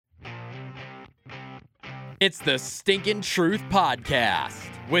It's the Stinkin' Truth Podcast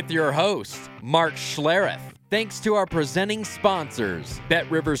with your host, Mark Schlereth. Thanks to our presenting sponsors, Bet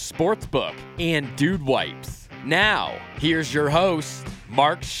Rivers Sportsbook and Dude Wipes. Now, here's your host,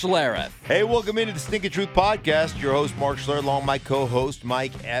 Mark Schlereth. Hey, welcome into the Stinkin' Truth Podcast. Your host, Mark Schlereth, along with my co-host,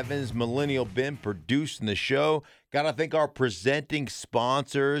 Mike Evans, Millennial Ben, producing the show. Got to thank our presenting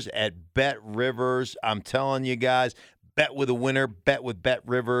sponsors at Bet Rivers. I'm telling you guys, bet with a winner, bet with Bet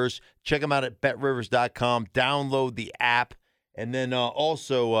Rivers. Check them out at betrivers.com. Download the app. And then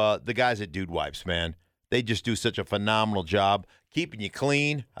also the guys at Dude Wipes, man. They just do such a phenomenal job keeping you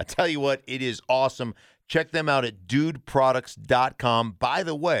clean. I tell you what, it is awesome. Check them out at dudeproducts.com. By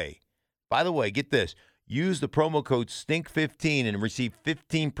the way, get this. Use the promo code STINK15 and receive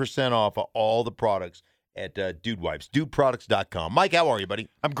 15% off of all the products at Dude Wipes. Dudeproducts.com. Mike, how are you, buddy?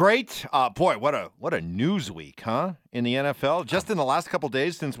 I'm great. Boy, what a news week, huh? In the NFL, just in the last couple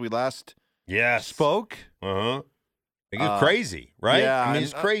days since we last spoke. It's crazy, right? Yeah, I mean,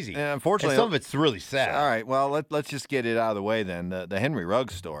 it's crazy. And unfortunately, and some of it's really sad. All right, well, let's just get it out of the way then. The Henry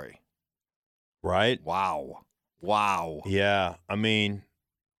Ruggs story. Right? Wow. Yeah, I mean,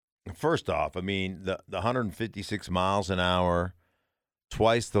 first off, the 156 miles an hour,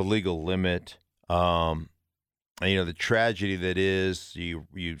 twice the legal limit. And, the tragedy that is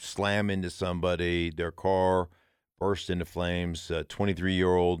you slam into somebody, their car bursts into flames, a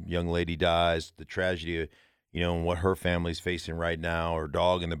 23-year-old young lady dies. The tragedy, and what her family's facing right now, her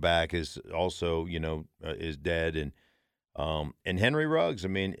dog in the back is also, is dead. And Henry Ruggs,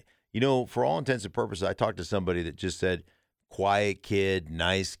 for all intents and purposes, I talked to somebody that just said, quiet kid,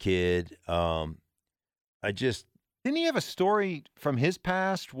 nice kid. Didn't he have a story from his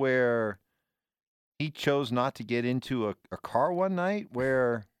past where he chose not to get into a car one night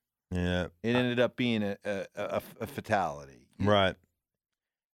where it ended up being a fatality? Right.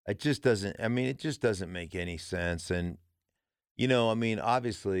 It just doesn't make any sense. And,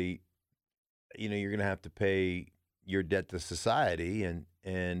 obviously, you're going to have to pay your debt to society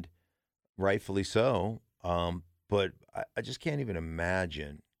and rightfully so. But I just can't even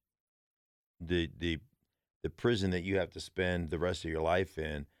imagine the prison that you have to spend the rest of your life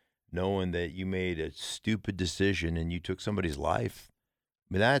in, knowing that you made a stupid decision and you took somebody's life.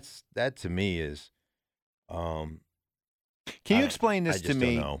 That to me is. Can you explain this to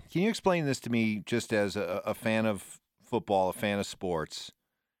me? Don't know. Can you explain this to me, just as a fan of football, a fan of sports?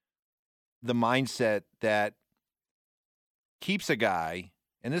 The mindset that keeps a guy,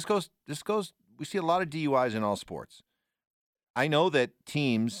 and this goes. We see a lot of DUIs in all sports. I know that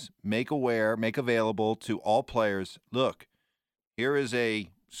teams make available to all players. Look, here is a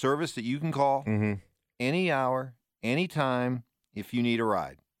service that you can call any hour, any time if you need a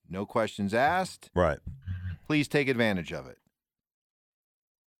ride. No questions asked. Right. Please take advantage of it.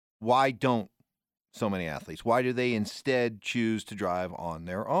 Why don't so many athletes? Why do they instead choose to drive on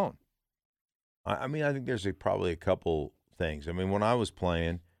their own? I think there's probably a couple things. When I was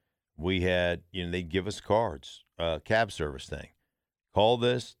playing, we had, they'd give us cards, cab service thing. Call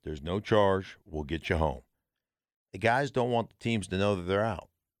this. There's no charge. We'll get you home. The guys don't want the teams to know that they're out.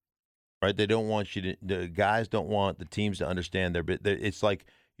 Right? They don't want the guys don't want the teams to understand it's like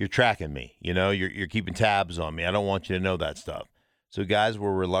you're tracking me, you're keeping tabs on me. I don't want you to know that stuff. So guys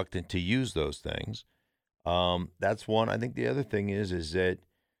were reluctant to use those things. That's one. I think the other thing is that,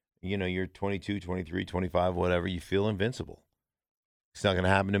 you're 22, 23, 25, whatever, you feel invincible. It's not going to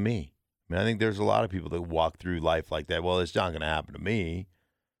happen to me. I think there's a lot of people that walk through life like that. Well, it's not going to happen to me.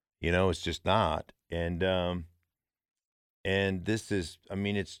 It's just not. And this is,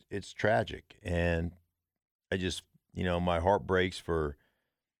 it's tragic. And I just, my heart breaks for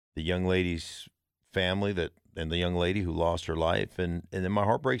the young lady's family and the young lady who lost her life. And then my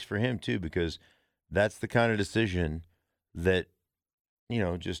heart breaks for him too, because that's the kind of decision that,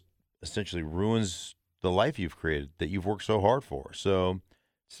 just essentially ruins the life you've created, that you've worked so hard for. So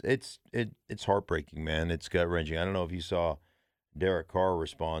it's heartbreaking, man. It's gut-wrenching. I don't know if you saw Derek Carr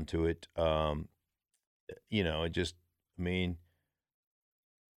respond to it. It just, you're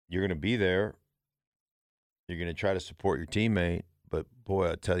going to be there. You're going to try to support your teammate. But,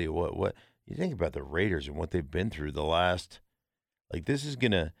 boy, I tell you what you think about the Raiders and what they've been through the last –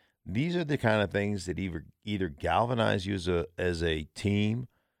 these are the kind of things that either galvanize you as a team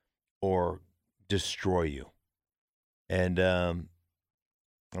or destroy you. And,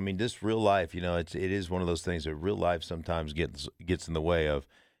 this real life, it is one of those things that real life sometimes gets in the way of,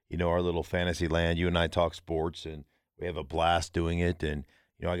 our little fantasy land. You and I talk sports, and we have a blast doing it. And,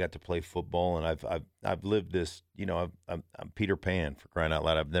 I got to play football, and I've lived this, I'm Peter Pan, for crying out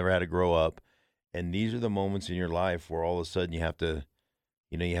loud. I've never had to grow up. And these are the moments in your life where all of a sudden you have to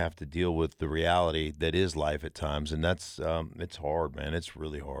you have to deal with the reality that is life at times, and that's it's hard, man. It's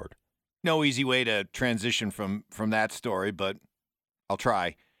really hard. No easy way to transition from that story, but I'll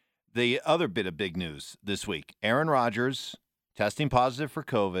try. The other bit of big news this week, Aaron Rodgers testing positive for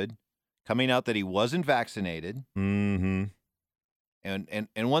COVID, coming out that he wasn't vaccinated. Mm-hmm.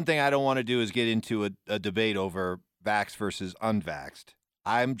 And one thing I don't want to do is get into a debate over vax versus unvaxxed.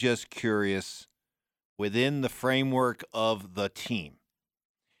 I'm just curious, within the framework of the team,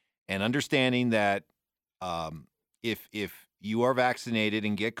 and understanding that if you are vaccinated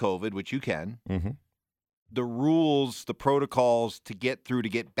and get COVID, which you can, Mm-hmm. the rules, the protocols to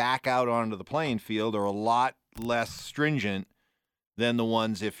get back out onto the playing field are a lot less stringent than the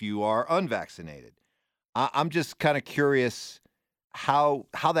ones if you are unvaccinated. I'm just kind of curious how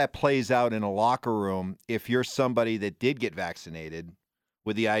that plays out in a locker room if you're somebody that did get vaccinated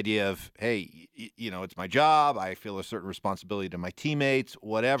with the idea of, hey, it's my job, I feel a certain responsibility to my teammates,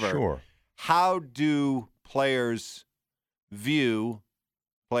 whatever. Sure. How do players view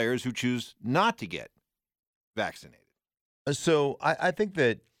players who choose not to get vaccinated? So I think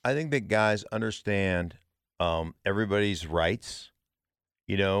that guys understand everybody's rights.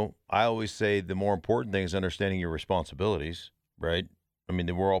 I always say the more important thing is understanding your responsibilities, right? I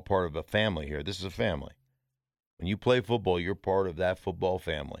mean, we're all part of a family here. This is a family. When you play football, you're part of that football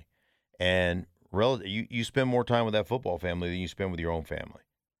family. And you spend more time with that football family than you spend with your own family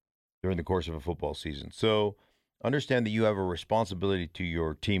during the course of a football season. So understand that you have a responsibility to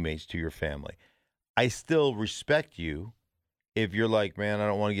your teammates, to your family. I still respect you if you're like, man, I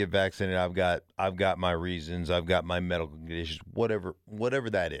don't want to get vaccinated. I've got my reasons. I've got my medical conditions, whatever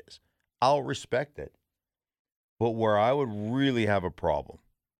that is. I'll respect it. But where I would really have a problem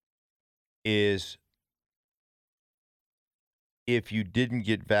is if you didn't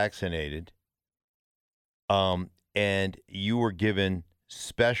get vaccinated, and you were given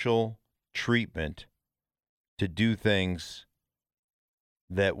special treatment to do things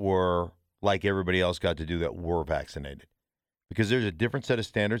that were like everybody else got to do that were vaccinated. Because there's a different set of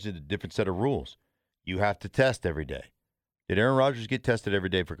standards and a different set of rules. You have to test every day. Did Aaron Rodgers get tested every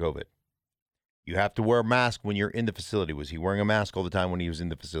day for COVID? You have to wear a mask when you're in the facility. Was he wearing a mask all the time when he was in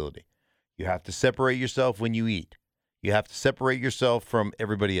the facility? You have to separate yourself when you eat. You have to separate yourself from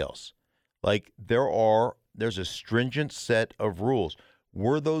everybody else. Like there's a stringent set of rules.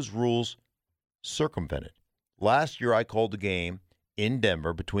 Were those rules circumvented? Last year I called the game in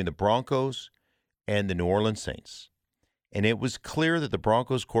Denver between the Broncos and the New Orleans Saints. And it was clear that the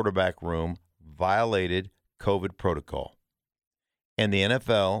Broncos quarterback room violated COVID protocol. And the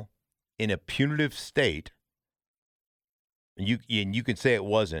NFL, in a punitive state, and you can say it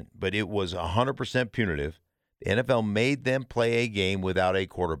wasn't, but it was 100% punitive. The NFL made them play a game without a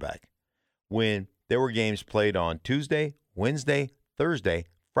quarterback when there were games played on Tuesday, Wednesday, Thursday,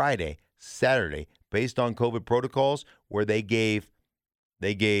 Friday, Saturday, based on COVID protocols, where they gave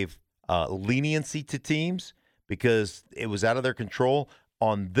leniency to teams because it was out of their control.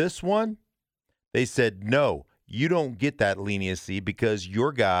 On this one, they said, no, you don't get that leniency because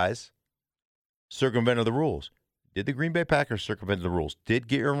your guys circumvented the rules. Did the Green Bay Packers circumvent the rules?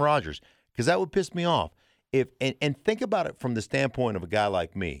 Did Aaron Rodgers? Because that would piss me off. And think about it from the standpoint of a guy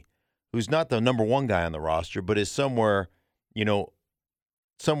like me, who's not the number one guy on the roster, but is somewhere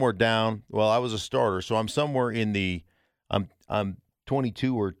down. Well, I was a starter, so I'm somewhere in the I'm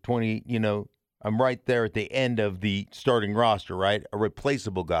 22 or 20, I'm right there at the end of the starting roster, right? A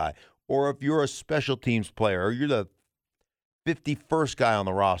replaceable guy. Or if you're a special teams player or you're the 51st guy on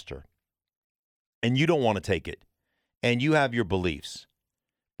the roster and you don't want to take it and you have your beliefs,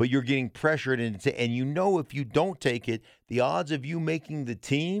 but you're getting pressured and if you don't take it, the odds of you making the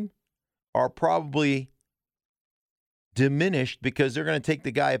team are probably diminished because they're going to take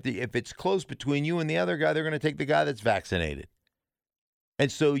the guy, if it's close between you and the other guy, they're going to take the guy that's vaccinated.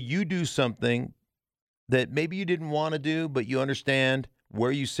 And so you do something that maybe you didn't want to do, but you understand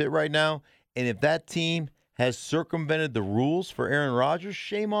where you sit right now. And if that team has circumvented the rules for Aaron Rodgers,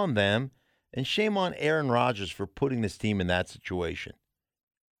 shame on them and shame on Aaron Rodgers for putting this team in that situation.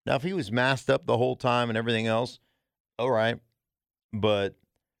 Now, if he was masked up the whole time and everything else, all right. But,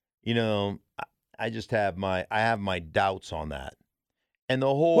 I just have my doubts on that. And the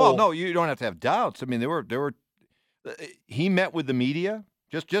whole Well, no, you don't have to have doubts. I mean, there were he met with the media.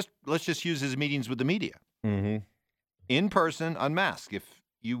 Just let's just use his meetings with the media. Mm-hmm. In person, unmasked. If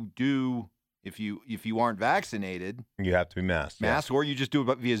you aren't vaccinated, you have to be masked. Mask, or you just do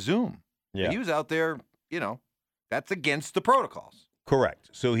it via Zoom. Yeah. He was out there, that's against the protocols. Correct.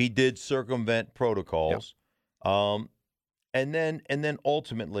 So he did circumvent protocols. Yep. And then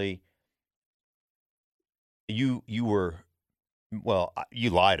ultimately you were Well, you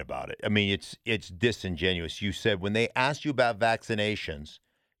lied about it. I mean, it's disingenuous. You said when they asked you about vaccinations,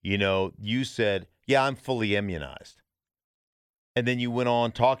 you said, "Yeah, I'm fully immunized," and then you went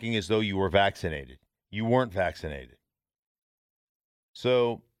on talking as though you were vaccinated. You weren't vaccinated.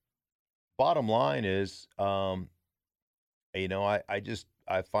 So, bottom line is, I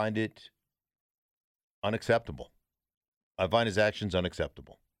find it unacceptable. I find his actions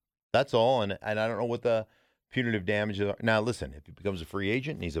unacceptable. That's all, and I don't know what the punitive damages are. Now, listen, if he becomes a free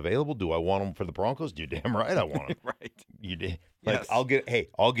agent and he's available, do I want him for the Broncos? You're damn right I want him. Right. You did. Yes. I'll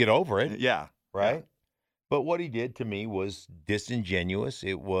get over it. Yeah. Right? Yeah. But what he did to me was disingenuous.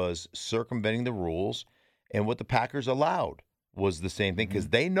 It was circumventing the rules, and what the Packers allowed was the same thing because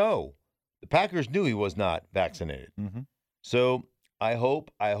they know the Packers knew he was not vaccinated. Mm-hmm. So I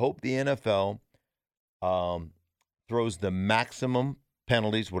hope the NFL throws the maximum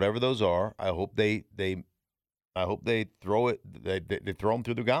penalties, whatever those are. I hope they throw it. They throw them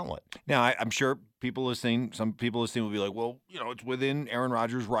through the gauntlet. Now, I'm sure some people listening will be like, well, it's within Aaron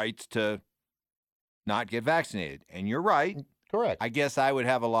Rodgers' rights to not get vaccinated. And you're right. Correct. I guess I would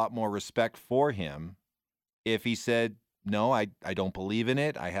have a lot more respect for him if he said, no, I don't believe in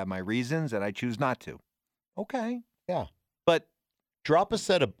it. I have my reasons and I choose not to. Okay. Yeah. But drop a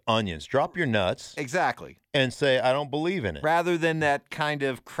set of onions, drop your nuts. Exactly. And say, I don't believe in it. Rather than that kind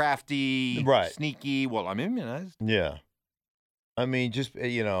of crafty, right. sneaky, well, I'm immunized. Yeah. I mean,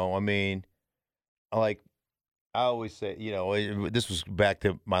 I always say, this was back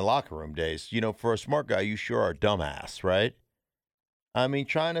to my locker room days. For a smart guy, you sure are a dumbass, right? I mean,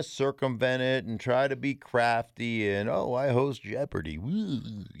 trying to circumvent it and try to be crafty and, I host Jeopardy. Woo,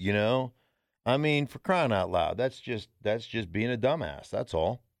 I mean, for crying out loud, that's just being a dumbass. That's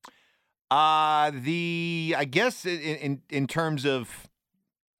all. I guess in terms of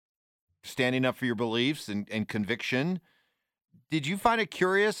standing up for your beliefs and conviction, did you find it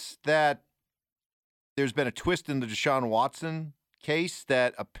curious that there's been a twist in the Deshaun Watson case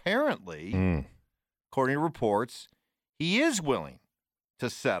that apparently, according to reports, he is willing to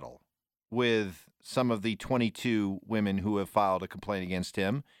settle with some of the 22 women who have filed a complaint against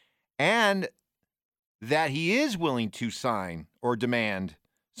him, and that he is willing to sign or demand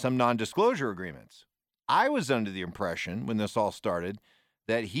some non-disclosure agreements. I was under the impression when this all started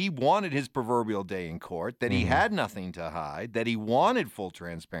that he wanted his proverbial day in court, that he had nothing to hide, that he wanted full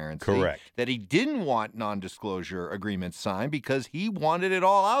transparency. Correct. That he didn't want non-disclosure agreements signed because he wanted it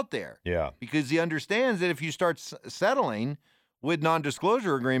all out there. Yeah. Because he understands that if you start settling with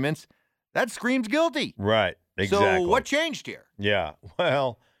non-disclosure agreements, that screams guilty. Right. Exactly. So what changed here? Yeah.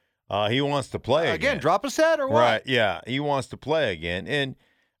 Well, he wants to play again. Drop a set or what? Right. Yeah. He wants to play again. And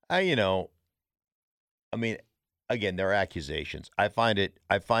again, there are accusations. I find it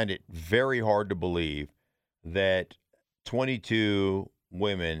very hard to believe that 22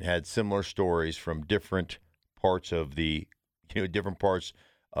 women had similar stories from different parts of the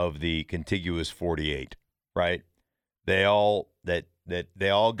contiguous 48, right? They all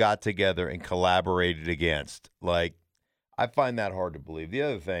got together and collaborated against. I find that hard to believe. The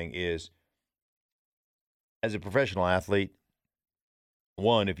other thing is, as a professional athlete,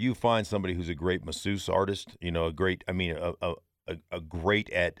 one, if you find somebody who's a great masseuse artist, a great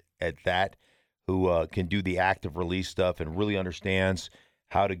at that, who can do the active release stuff and really understands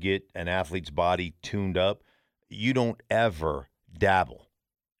how to get an athlete's body tuned up, you don't ever dabble.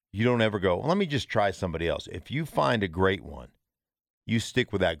 You don't ever go, well, let me just try somebody else. If you find a great one, you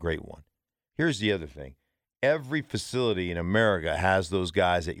stick with that great one. Here's the other thing. Every facility in America has those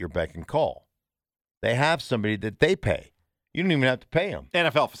guys at your beck and call. They have somebody that they pay. You don't even have to pay them.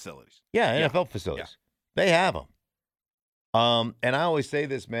 NFL facilities. Yeah, NFL facilities. Yeah. They have them. And I always say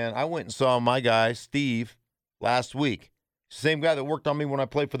this, man. I went and saw my guy, Steve, last week. Same guy that worked on me when I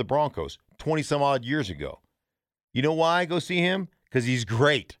played for the Broncos 20-some-odd years ago. You know why I go see him? Because he's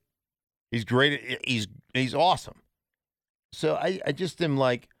great. He's great. He's awesome. So I just am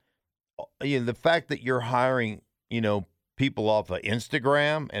like, the fact that you're hiring, people off of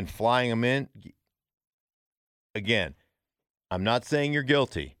Instagram and flying them in, again, I'm not saying you're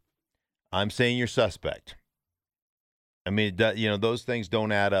guilty. I'm saying you're suspect. I mean, those things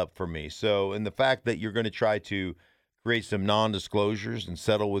don't add up for me. So, and the fact that you're going to try to create some non-disclosures and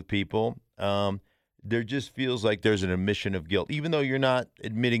settle with people, there just feels like there's an admission of guilt. Even though you're not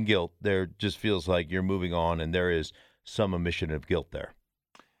admitting guilt, there just feels like you're moving on, and there is some admission of guilt there.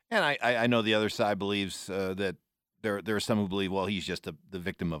 And I know the other side believes that there are some who believe, well, he's just the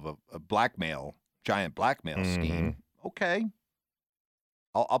victim of a giant blackmail scheme. Okay.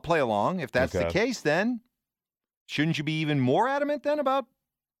 I'll play along. If that's the case, then shouldn't you be even more adamant then about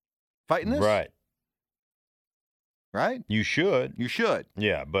fighting this? Right. right? You should. You should.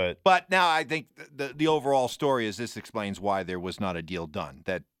 Yeah, but now I think the overall story is this explains why there was not a deal done.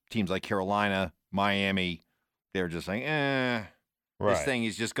 That teams like Carolina, Miami, they're just like, right. This thing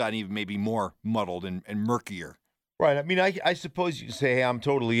has just gotten even maybe more muddled and murkier. Right. I mean, I suppose you can say, hey, I'm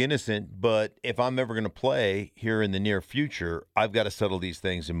totally innocent, but if I'm ever going to play here in the near future, I've got to settle these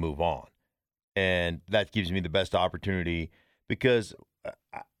things and move on. And that gives me the best opportunity because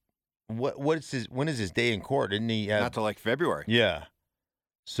when is his day in court? Didn't he have, not till like February? Yeah.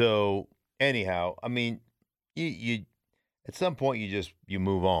 So anyhow, I mean, you at some point you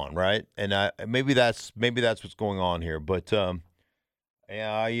move on, right? And maybe that's what's going on here, but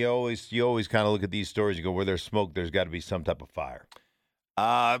yeah, you always kind of look at these stories. You go, where there's smoke, there's got to be some type of fire.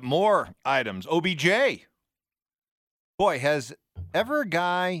 More items. OBJ. Boy, has ever a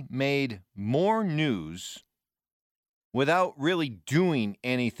guy made more news without really doing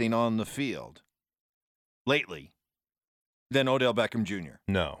anything on the field lately than Odell Beckham Jr.?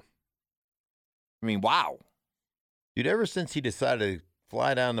 No. I mean, wow. Dude, ever since he decided to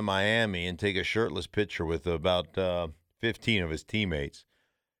fly down to Miami and take a shirtless picture with about 15 of his teammates,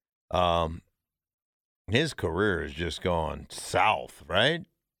 his career has just gone south, right?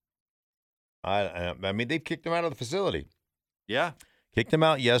 I mean, they've kicked him out of the facility. Yeah. Kicked him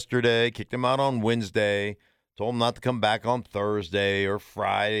out yesterday, kicked him out on Wednesday, told him not to come back on Thursday or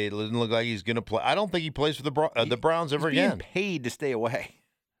Friday. It doesn't look like he's going to play. I don't think he plays for the Browns ever again. He's being paid to stay away.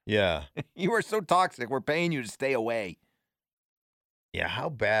 Yeah. You are so toxic. We're paying you to stay away. Yeah, how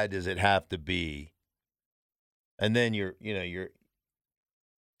bad does it have to be? And then dude,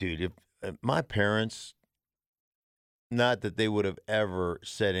 if my parents, not that they would have ever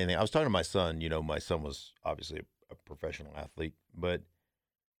said anything. I was talking to my son. My son was obviously a professional athlete, but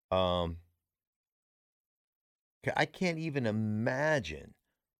I can't even imagine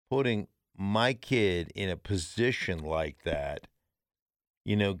putting my kid in a position like that,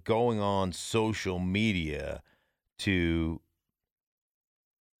 going on social media to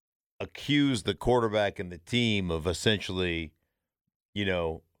accuse the quarterback and the team of essentially,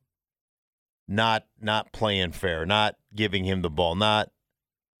 not playing fair, not giving him the ball, not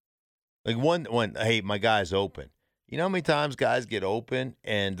like hey, my guy's open. You know how many times guys get open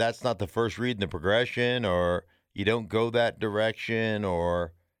and that's not the first read in the progression, or you don't go that direction,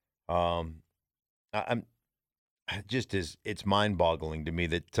 or it's mind-boggling to me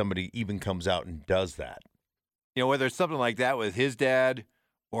that somebody even comes out and does that. Whether it's something like that with his dad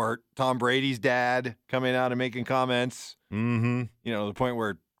or Tom Brady's dad coming out and making comments. Mm-hmm. The point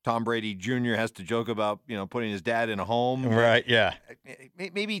where Tom Brady Jr. has to joke about, putting his dad in a home. Right, yeah.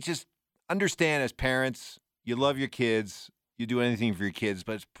 Maybe just understand as parents, you love your kids, you do anything for your kids,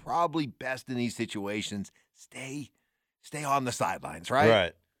 but it's probably best in these situations, stay on the sidelines, right?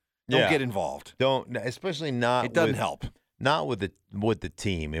 Right. Don't get involved. Don't, especially not. It doesn't help. Not with the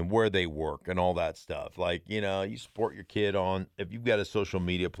team and where they work and all that stuff. Like, you support your kid if you've got a social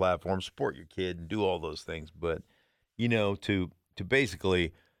media platform, support your kid and do all those things. But, to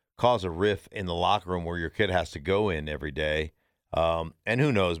basically cause a rift in the locker room where your kid has to go in every day. And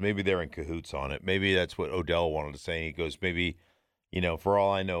who knows, maybe they're in cahoots on it. Maybe that's what Odell wanted to say. He goes, maybe, for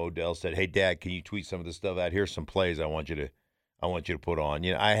all I know, Odell said, hey, Dad, can you tweet some of this stuff out? Here's some plays I want you to put on.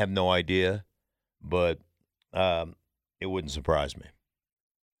 I have no idea, but it wouldn't surprise me.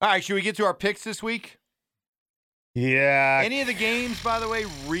 All right, should we get to our picks this week? Yeah. Any of the games, by the way,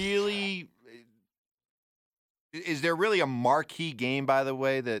 really – is there really a marquee game, by the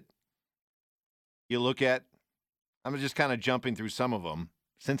way, that you look at? I'm just kind of jumping through some of them.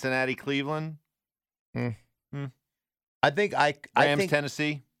 Cincinnati, Cleveland. I think Rams,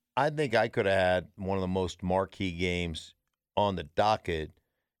 Tennessee. I think I could have had one of the most marquee games on the docket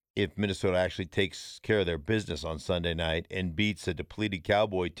if Minnesota actually takes care of their business on Sunday night and beats a depleted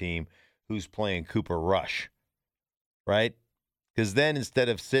Cowboy team who's playing Cooper Rush, right? Because then instead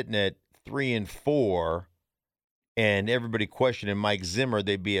of sitting at 3-4 and everybody questioning Mike Zimmer,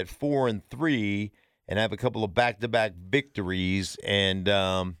 they'd be at 4-3 and have a couple of back-to-back victories. And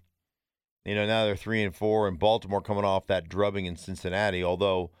now they're 3-4, and Baltimore coming off that drubbing in Cincinnati.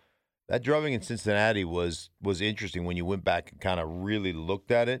 Although that drubbing in Cincinnati was interesting when you went back and kind of really looked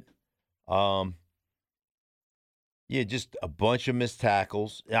at it. Just a bunch of missed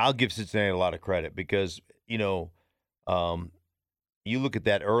tackles. I'll give Cincinnati a lot of credit because, you look at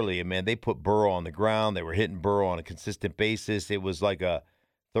that early, and, man, they put Burrow on the ground. They were hitting Burrow on a consistent basis. It was like a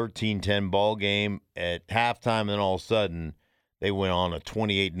 13-10 ball game at halftime, and then all of a sudden they went on a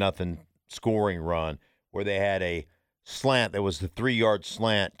 28-0 scoring run where they had a slant that was the 3-yard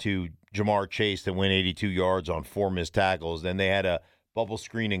slant to Jamar Chase that went 82 yards on 4 missed tackles. Then they had a bubble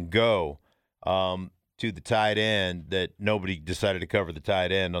screen and go to to the tight end that nobody decided to cover the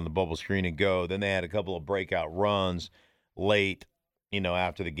tight end on the bubble screen and go. Then they had a couple of breakout runs late,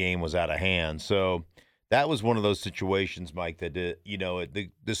 after the game was out of hand. So that was one of those situations, Mike, that,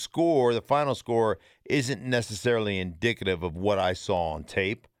 the score, the final score, isn't necessarily indicative of what I saw on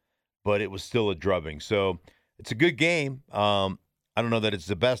tape, but it was still a drubbing. So it's a good game. I don't know that it's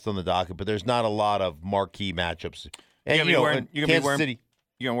the best on the docket, but there's not a lot of marquee matchups. And, Kansas City.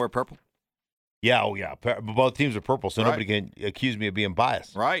 You going to wear purple? Yeah, both teams are purple, so Right. nobody can accuse me of being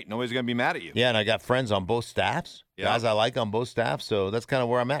biased. Right. Nobody's going to be mad at you. Yeah, and I got friends on both staffs, Yeah. guys I like on both staffs, so that's kind of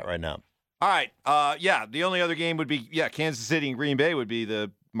where I'm at right now. All right. The only other game would be, Kansas City and Green Bay would be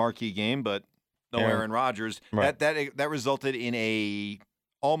the marquee game, but no Aaron Rodgers. Right. That resulted in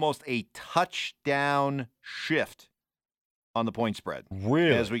almost a touchdown shift on the point spread.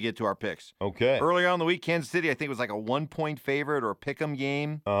 Really? As we get to our picks. Okay. Earlier on in the week, Kansas City, I think, was like a 1-point favorite or a pick'em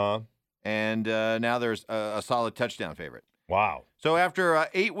game. And now there's a solid touchdown favorite. Wow. So after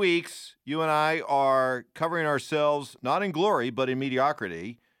 8 weeks, you and I are covering ourselves, not in glory, but in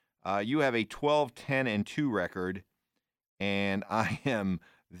mediocrity. You have a 12-10-2 record, and I am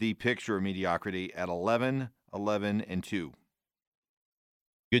the picture of mediocrity at 11-11-2.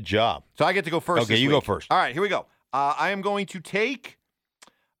 Good job. So I get to go first. Okay, this you week. go first. All right, here we go. I am going to take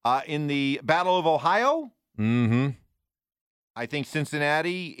in the Battle of Ohio. Mm-hmm. I think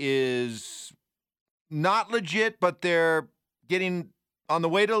Cincinnati is not legit, but they're getting on the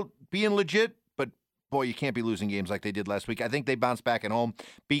way to being legit. But, boy, you can't be losing games like they did last week. I think they bounced back at home,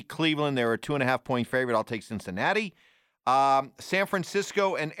 beat Cleveland. They're a 2.5-point favorite. I'll take Cincinnati. San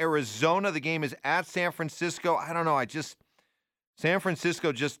Francisco and Arizona. The game is at San Francisco. I don't know. San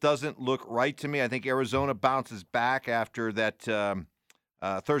Francisco just doesn't look right to me. I think Arizona bounces back after that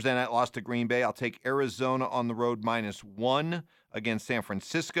Thursday night loss to Green Bay. I'll take Arizona on the road -1 against San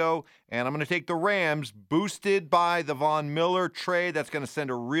Francisco. And I'm going to take the Rams, boosted by the Von Miller trade. That's going to send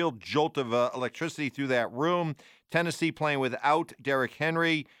a real jolt of electricity through that room. Tennessee playing without Derrick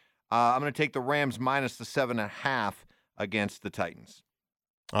Henry. I'm going to take the Rams -7.5 against the Titans.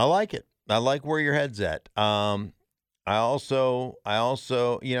 I like it. I like where your head's at. I also,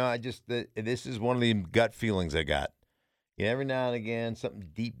 this is one of the gut feelings I got. Every now and again, something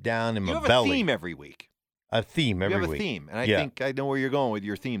deep down in my belly. You have a theme every week. A theme every week. You have a theme, and I think I know where you're going with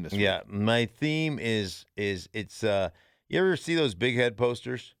your theme this week. Yeah, my theme is it's. You ever see those big head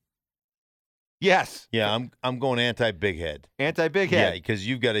posters? Yes. Yeah, I'm going anti-big head. Anti-big head. Yeah, because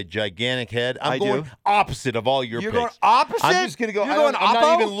you've got a gigantic head. I I'm going do. opposite of all your You're picks. going opposite? I'm just going to go. You're going I'm not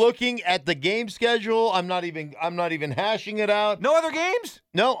oppo? even looking at the game schedule. I'm not even hashing it out. No other games?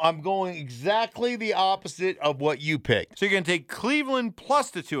 No, I'm going exactly the opposite of what you picked. So you're going to take Cleveland plus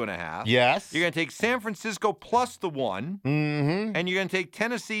the 2.5. Yes. You're going to take San Francisco plus the 1. Mm-hmm. And you're going to take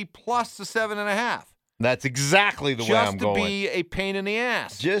Tennessee plus the 7.5. That's exactly the way I'm going. Just to be a pain in the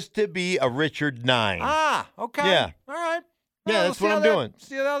ass. Just to be a Richard 9. Ah, okay. Yeah. All right. Yeah, Well, that's what I'm doing.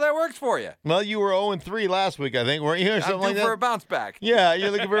 See how that works for you. Well, you were 0-3 last week, I think, weren't you? Or I'm something due like that. for a bounce back. Yeah, you're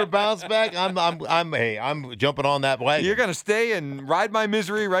looking for a bounce back. I'm jumping on that wagon. You're going to stay and ride my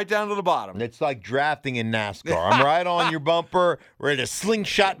misery right down to the bottom. It's like drafting in NASCAR. I'm right on your bumper, ready to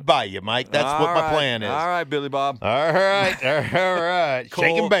slingshot by you, Mike. That's what my plan is. All right, Billy Bob. All right. Cole.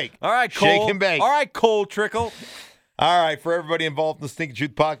 Shake and bake. All right, Cole. Shake and bake. All right, Cole Trickle. All right, for everybody involved in the Stinking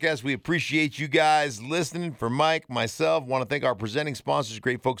Truth podcast, we appreciate you guys listening. For Mike, myself, want to thank our presenting sponsors,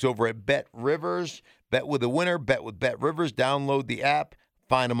 great folks over at Bet Rivers. Bet with a winner, bet with Bet Rivers. Download the app,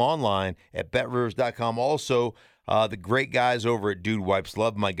 find them online at betrivers.com. Also, the great guys over at Dude Wipes.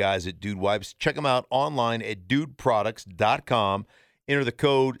 Love my guys at Dude Wipes. Check them out online at dudeproducts.com. Enter the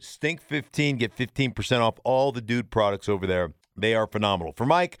code STINK15, get 15% off all the Dude products over there. They are phenomenal. For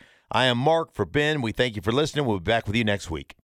Mike, I am Mark. For Ben, we thank you for listening. We'll be back with you next week.